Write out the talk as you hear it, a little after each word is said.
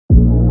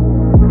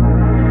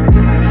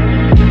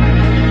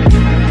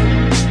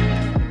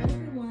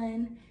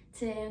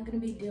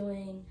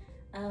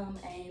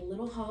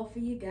haul for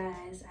you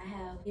guys. I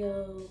have,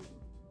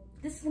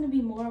 this is gonna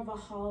be more of a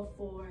haul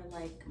for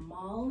like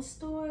mall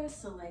stores,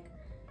 so like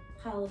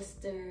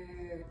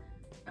Hollister,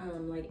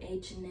 like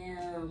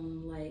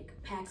H&M, like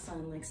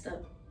Pacsun, like stuff,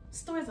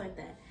 stores like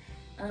that,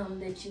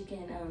 that you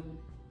can,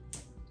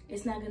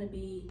 it's not gonna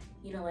be,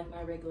 you know, like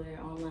my regular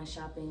online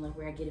shopping, like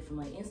where I get it from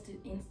like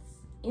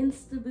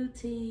Insta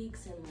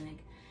boutiques and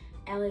like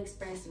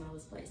AliExpress and all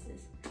those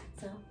places.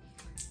 So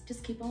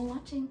just keep on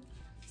watching.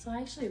 So I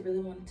actually really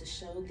wanted to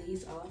show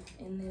these off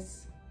in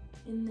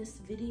this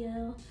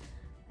video.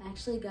 I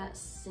actually got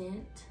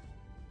sent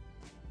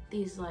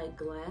these like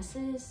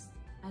glasses.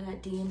 I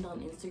got DM'd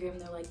on Instagram.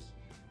 They're like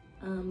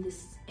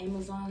this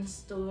Amazon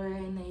store,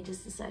 and they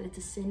just decided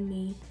to send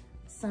me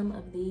some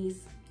of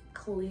these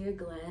clear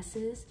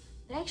glasses.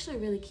 They're actually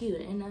really cute,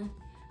 and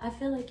I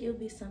feel like it'll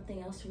be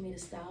something else for me to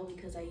style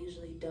because I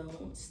usually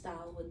don't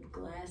style with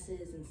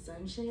glasses and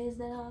sunshades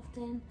that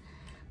often.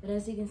 But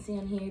as you can see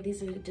on here,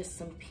 these are just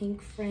some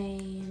pink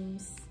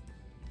frames.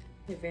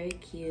 They're very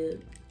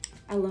cute.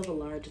 I love a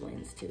large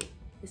lens too,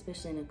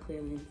 especially in a clear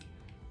lens.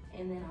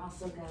 And then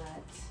also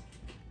got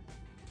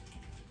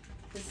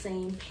the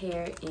same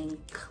pair in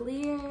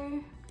clear,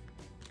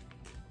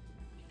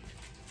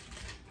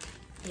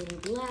 in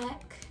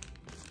black,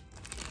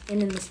 and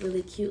then this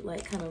really cute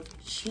like kind of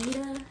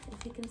cheetah,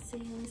 if you can see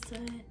on this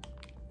side.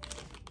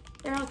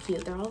 They're all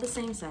cute. They're all the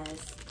same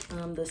size,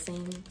 the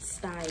same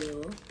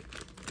style.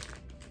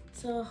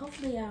 So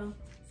hopefully I'll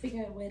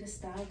figure out a way to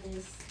style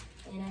this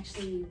and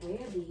actually wear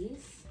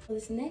these. So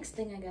this next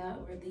thing I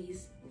got were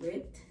these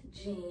ripped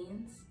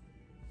jeans.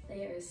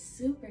 They are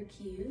super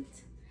cute.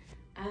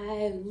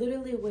 I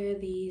literally wear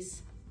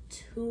these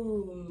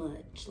too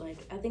much.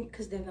 Like, I think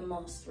because they're the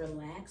most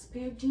relaxed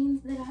pair of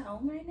jeans that I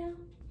own right now.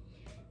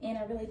 And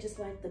I really just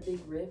like the big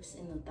rips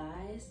in the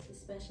thighs,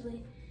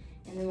 especially.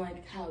 And then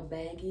like how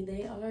baggy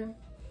they are.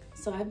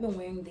 So I've been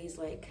wearing these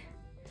like,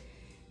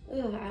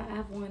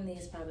 I've worn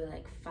these probably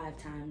like 5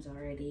 times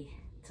already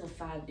to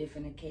 5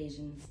 different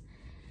occasions.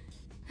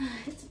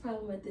 It's a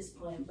problem at this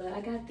point, but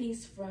I got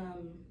these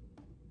from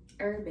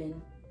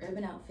Urban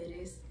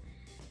Outfitters.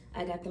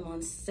 I got them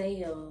on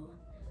sale.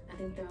 I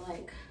think they're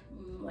like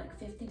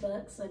 50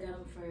 bucks. I got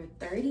them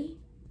for 30.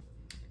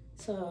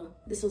 So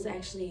this was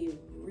actually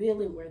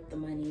really worth the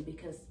money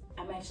because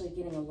I'm actually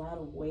getting a lot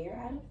of wear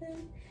out of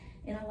them.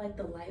 And I like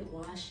the light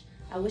wash.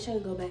 I wish I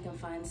could go back and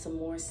find some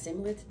more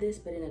similar to this,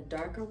 but in a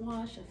darker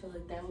wash. I feel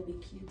like that would be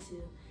cute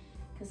too.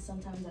 Because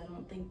sometimes I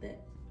don't think that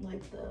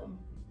like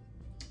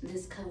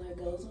this color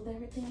goes with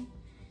everything.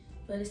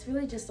 But it's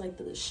really just like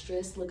the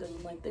distress look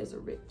on, like there's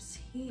rips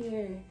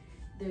here.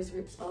 There's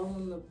rips all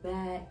on the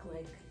back,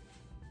 like,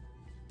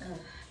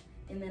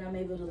 and then I'm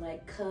able to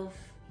like cuff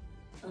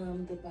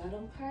the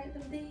bottom part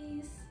of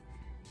these.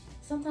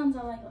 Sometimes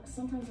I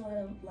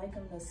like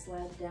them to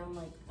slap down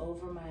like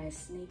over my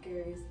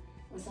sneakers,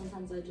 or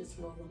sometimes I just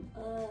roll them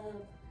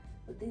up.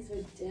 But these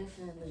are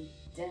definitely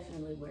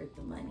worth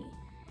the money.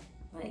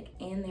 Like,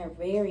 and they're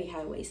very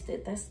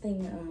high-waisted. That's the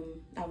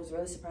thing I was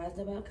really surprised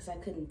about because I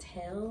couldn't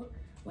tell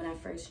when I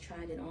first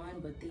tried it on,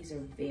 but these are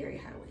very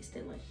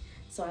high-waisted. Like,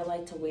 so I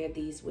like to wear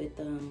these with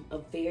a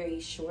very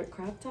short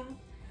crop top,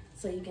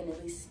 so you can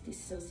at least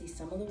still see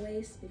some of the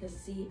waist. Because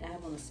see, I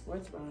have on a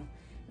sports bra,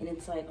 and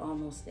it's like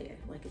almost there.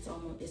 Like it's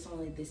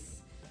only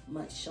this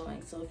much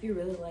showing. So if you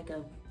really like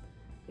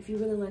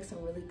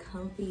some really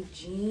comfy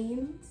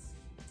jeans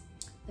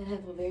that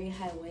have a very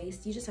high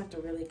waist, you just have to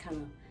really kind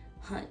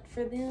of hunt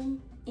for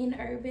them in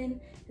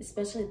Urban,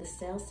 especially the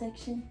sale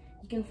section.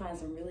 You can find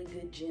some really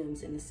good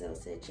gems in the sale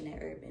section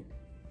at Urban,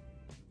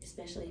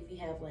 especially if you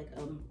have like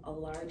a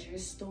larger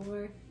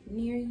store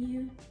near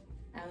you.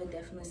 I would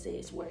definitely say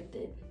it's worth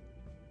it.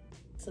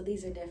 So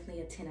these are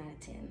definitely a 10 out of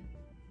 10.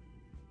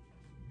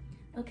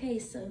 Okay,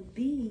 so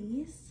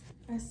these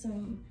are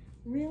some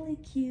really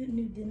cute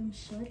new denim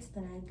shorts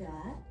that I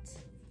got.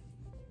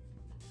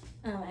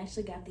 I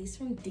actually got these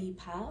from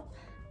Depop,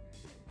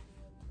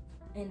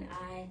 and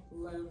I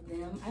love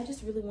them. I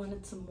just really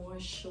wanted some more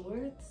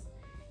shorts,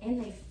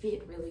 and they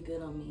fit really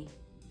good on me.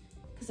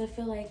 Because I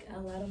feel like a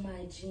lot of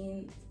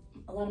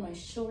my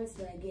shorts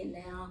that I get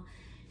now,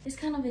 it's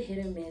kind of a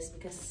hit or miss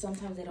because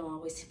sometimes they don't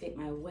always fit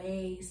my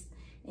waist.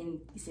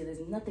 And you see there's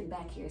nothing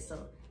back here,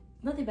 so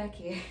nothing back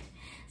here.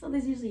 So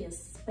there's usually a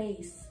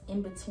space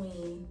in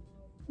between,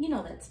 you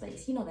know, that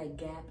space, you know, that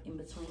gap in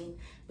between.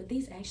 But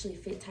these actually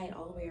fit tight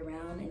all the way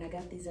around, and I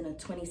got these in a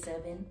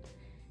 27.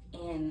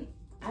 And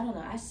I don't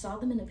know, I saw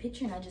them in the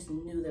picture and I just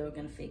knew they were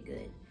gonna fit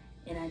good.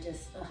 And I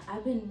just,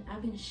 I've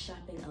been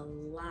shopping a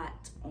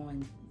lot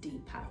on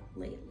Depop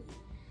lately.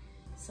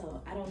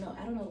 So I don't know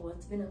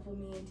what's been up with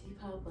me in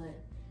Depop, but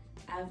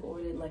I've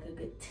ordered like a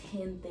good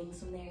 10 things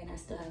from there, and I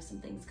still have some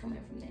things coming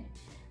from there.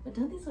 But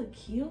don't these look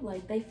cute?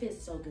 Like, they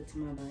fit so good to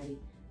my body.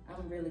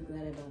 I'm really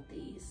glad about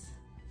these.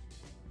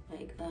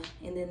 Like,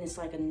 and then it's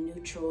like a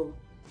neutral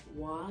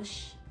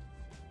wash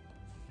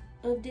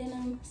of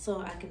denim,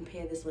 so I can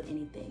pair this with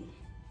anything.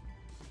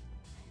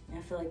 And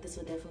I feel like this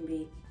would definitely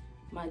be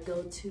my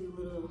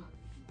go-to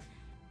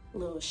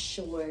little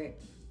short,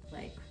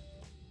 like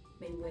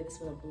maybe wear this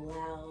with a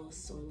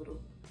blouse or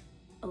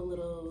a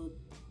little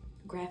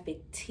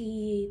graphic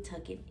tee,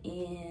 tuck it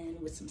in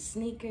with some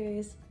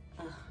sneakers.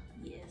 Oh,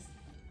 yes,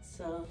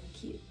 so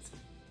cute.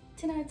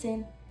 10 out of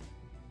 10.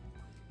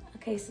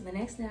 Okay, so the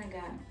next thing I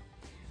got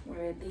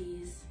were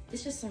these,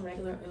 it's just some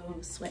regular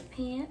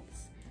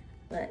sweatpants,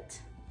 but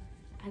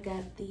I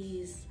got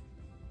these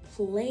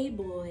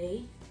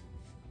Playboy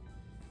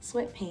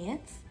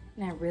sweatpants,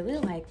 and I really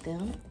like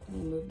them. Let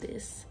me move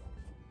this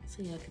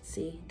so y'all can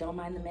see. Don't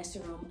mind the messy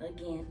room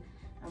again.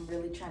 I'm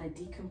really trying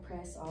to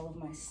decompress all of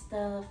my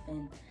stuff,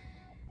 and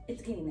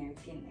it's getting there,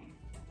 it's getting there.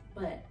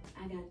 But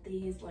I got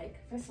these, like,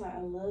 first of all, I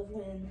love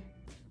when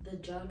the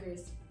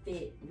joggers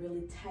fit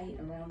really tight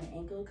around the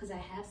ankle, because I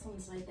have some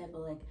like that,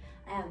 but like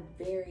I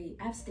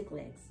have stick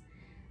legs.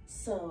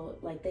 So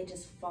like they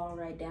just fall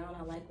right down.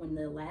 I like when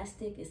the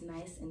elastic is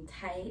nice and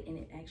tight and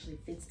it actually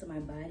fits to my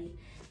body,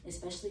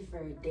 especially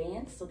for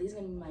dance. So these are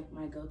gonna be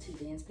my go-to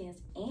dance pants,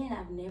 and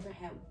I've never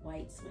had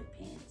white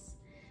sweatpants.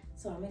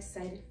 So I'm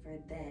excited for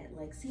that.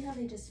 Like, see how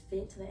they just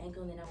fit to the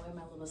ankle, and then I wear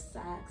my little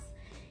socks,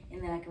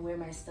 and then I can wear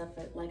my stuff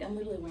like I'm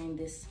literally wearing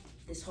this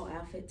whole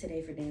outfit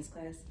today for dance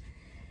class.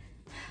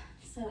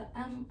 So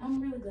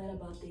I'm really glad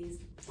about these.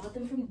 Bought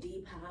them from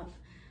Depop.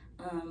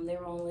 They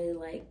were only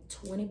like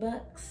 20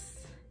 bucks.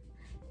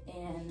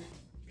 And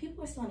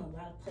people are selling a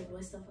lot of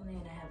Playboy stuff on there,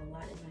 and I have a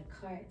lot in my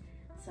cart.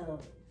 So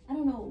I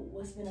don't know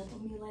what's been up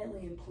with me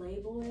lately in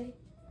Playboy,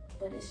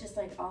 but it's just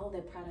like all of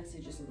their products are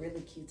just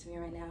really cute to me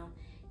right now.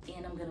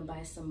 And I'm gonna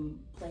buy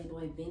some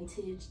Playboy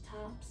vintage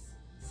tops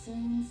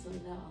soon, so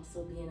that'll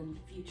also be in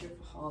the future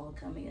for haul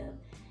coming up.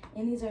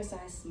 And these are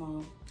size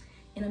small.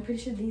 And I'm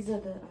pretty sure these are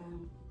the,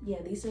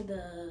 these are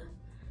the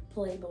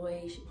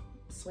Playboy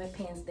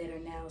sweatpants that are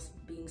now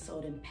being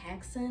sold in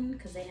Pacsun,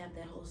 because they have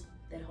that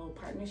whole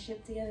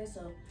partnership together.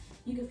 So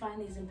you can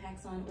find these in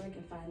Pacsun, or you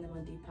can find them on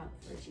Depop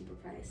for a cheaper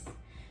price,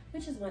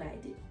 which is what I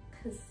do,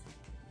 because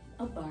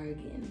a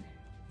bargain.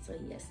 So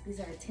yes, these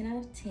are a 10 out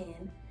of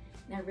 10.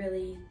 And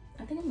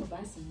I think I'm gonna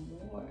buy some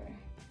more,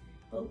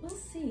 but we'll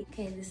see.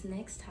 Okay, this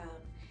next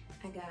top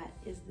I got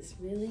is this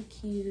really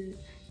cute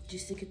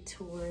Juicy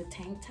Couture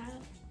tank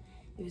top.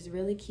 It was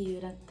really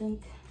cute. I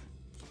think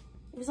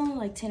it was only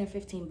like 10 or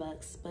 15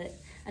 bucks, but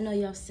I know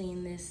y'all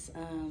seen this,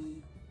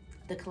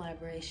 the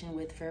collaboration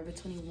with Forever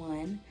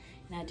 21,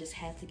 and I just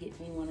had to get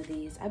me one of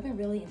these. I've been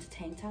really into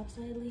tank tops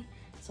lately,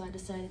 so I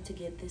decided to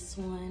get this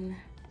one.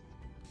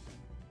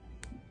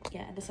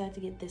 Yeah, I decided to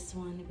get this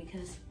one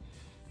because,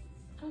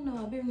 I don't know,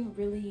 I've been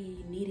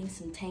really needing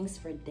some tanks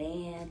for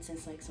dance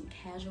and like some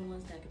casual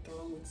ones that I could throw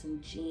on with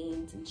some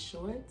jeans and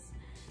shorts.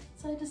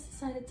 So I just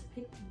decided to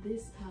pick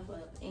this top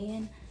up,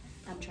 and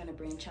I'm trying to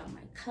branch out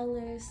my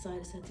colors, so I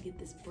decided to get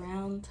this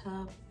brown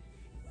top.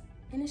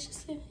 And it's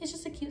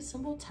just a cute,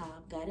 simple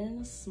top. Got it in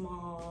a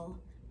small,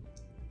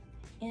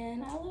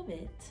 and I love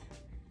it.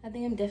 I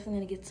think I'm definitely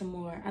gonna get some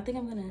more. I think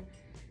I'm gonna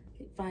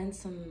find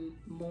some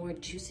more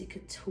Juicy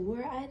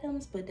Couture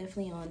items, but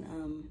definitely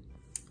on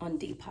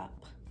Depop,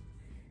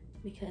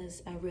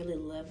 because I really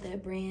love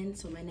that brand.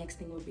 So my next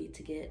thing will be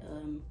to get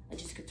a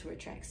Juicy Couture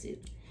tracksuit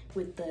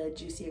with the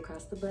juicy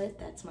across the butt.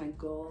 That's my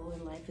goal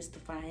in life, is to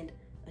find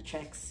a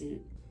tracksuit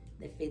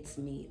that fits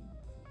me.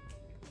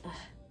 But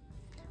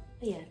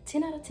yeah,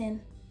 10 out of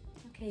 10.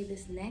 Okay,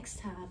 this next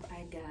top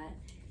I got,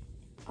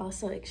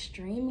 also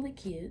extremely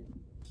cute.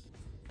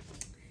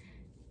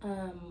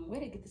 Where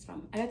did I get this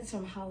from? I got this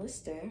from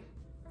Hollister.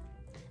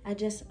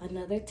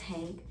 Another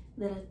tank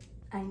that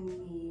I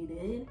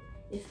needed.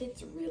 It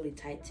fits really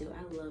tight too.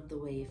 I love the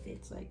way it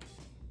fits. Like,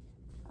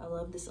 I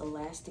love this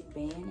elastic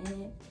band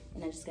in it,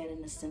 and I just got it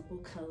in a simple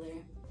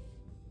color.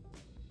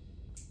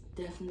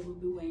 Definitely will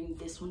be wearing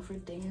this one for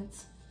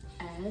dance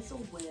as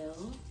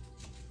well.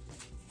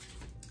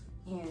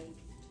 And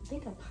I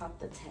think I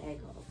popped the tag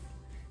off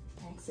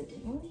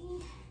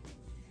accidentally.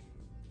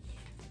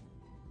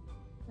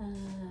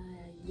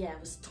 Yeah, it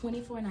was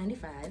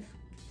 $24.95,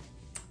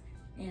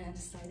 and I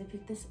decided to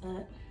pick this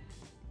up.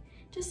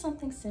 Just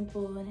something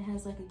simple, and it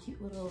has like a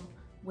cute little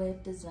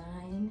web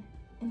design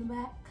in the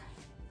back.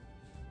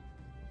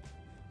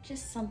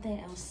 Just something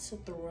else to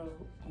throw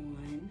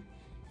on,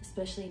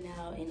 especially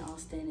now in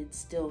Austin. It's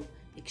still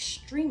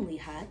extremely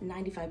hot,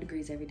 95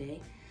 degrees every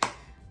day.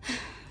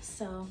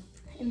 So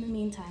in the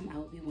meantime, I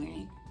will be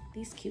wearing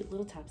these cute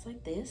little tops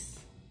like this.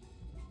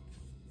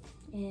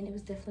 And it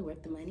was definitely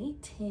worth the money.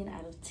 10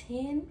 out of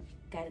 10.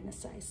 Got it in a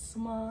size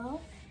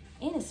small,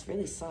 and it's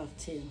really soft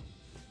too.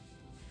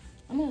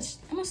 I'm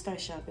gonna start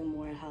shopping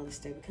more at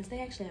Hollister, because they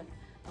actually have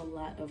a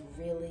lot of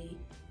really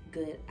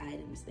good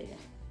items there.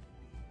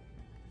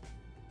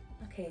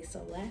 Okay,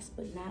 so last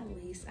but not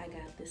least, I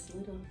got this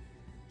little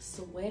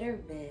sweater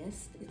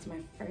vest. It's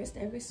my first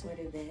ever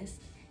sweater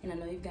vest, and I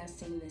know you guys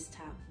seen this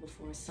top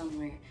before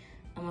somewhere.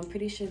 I'm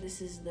pretty sure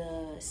this is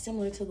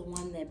similar to the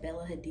one that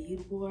Bella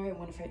Hadid wore in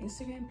one of her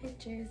Instagram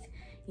pictures.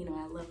 You know,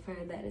 I love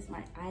her. That is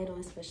my idol,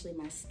 especially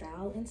my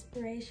style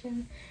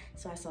inspiration.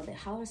 So I saw that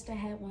Hollister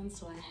had one,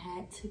 so I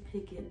had to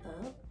pick it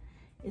up.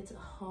 It's a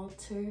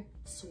halter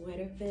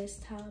sweater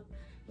vest top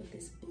with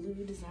this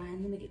blue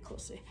design. Let me get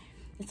closer.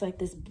 It's like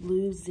this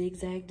blue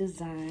zigzag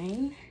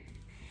design.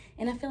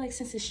 And I feel like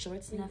since it's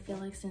short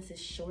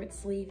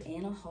sleeve,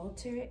 and a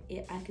halter,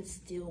 I could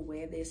still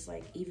wear this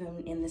like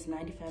even in this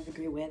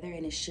 95-degree weather,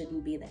 and it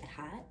shouldn't be that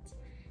hot.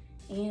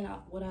 And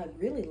what I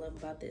really love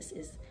about this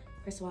is,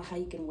 first of all, how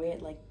you can wear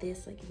it like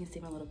this. Like you can see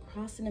my little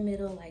cross in the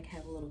middle, like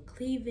have a little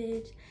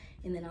cleavage.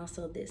 And then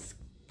also this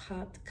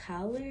popped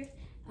collar.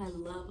 I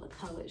love a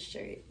collared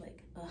shirt.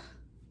 Like,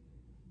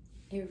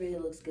 it really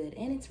looks good.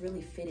 And it's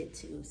really fitted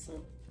too.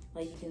 So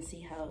like you can see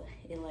how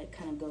it like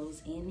kind of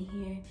goes in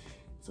here.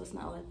 So it's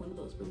not like one of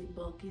those really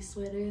bulky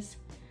sweaters.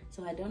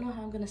 So I don't know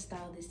how I'm gonna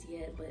style this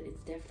yet, but it's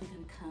definitely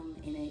gonna come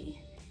in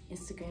a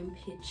Instagram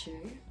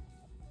picture.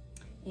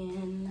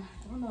 And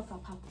I don't know if I'll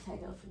pop the tag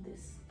out for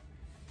this.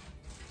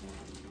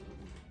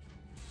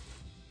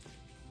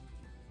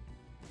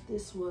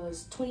 This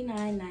was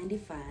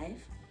 $29.95.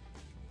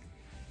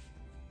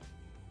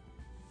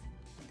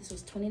 This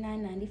was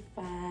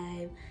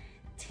 $29.95.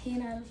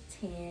 10 out of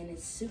 10.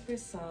 It's super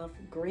soft,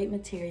 great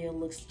material,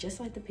 looks just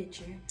like the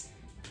picture.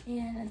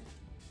 And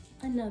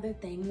another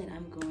thing that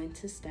I'm going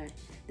to start,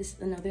 this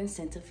is another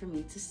incentive for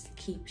me to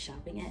keep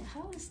shopping at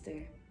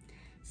Hollister.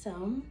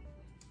 So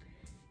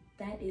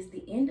that is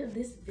the end of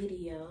this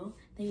video.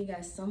 Thank you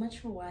guys so much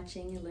for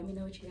watching, and let me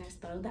know what you guys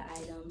thought of the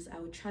items. I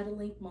will try to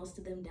link most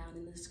of them down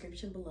in the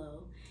description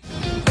below.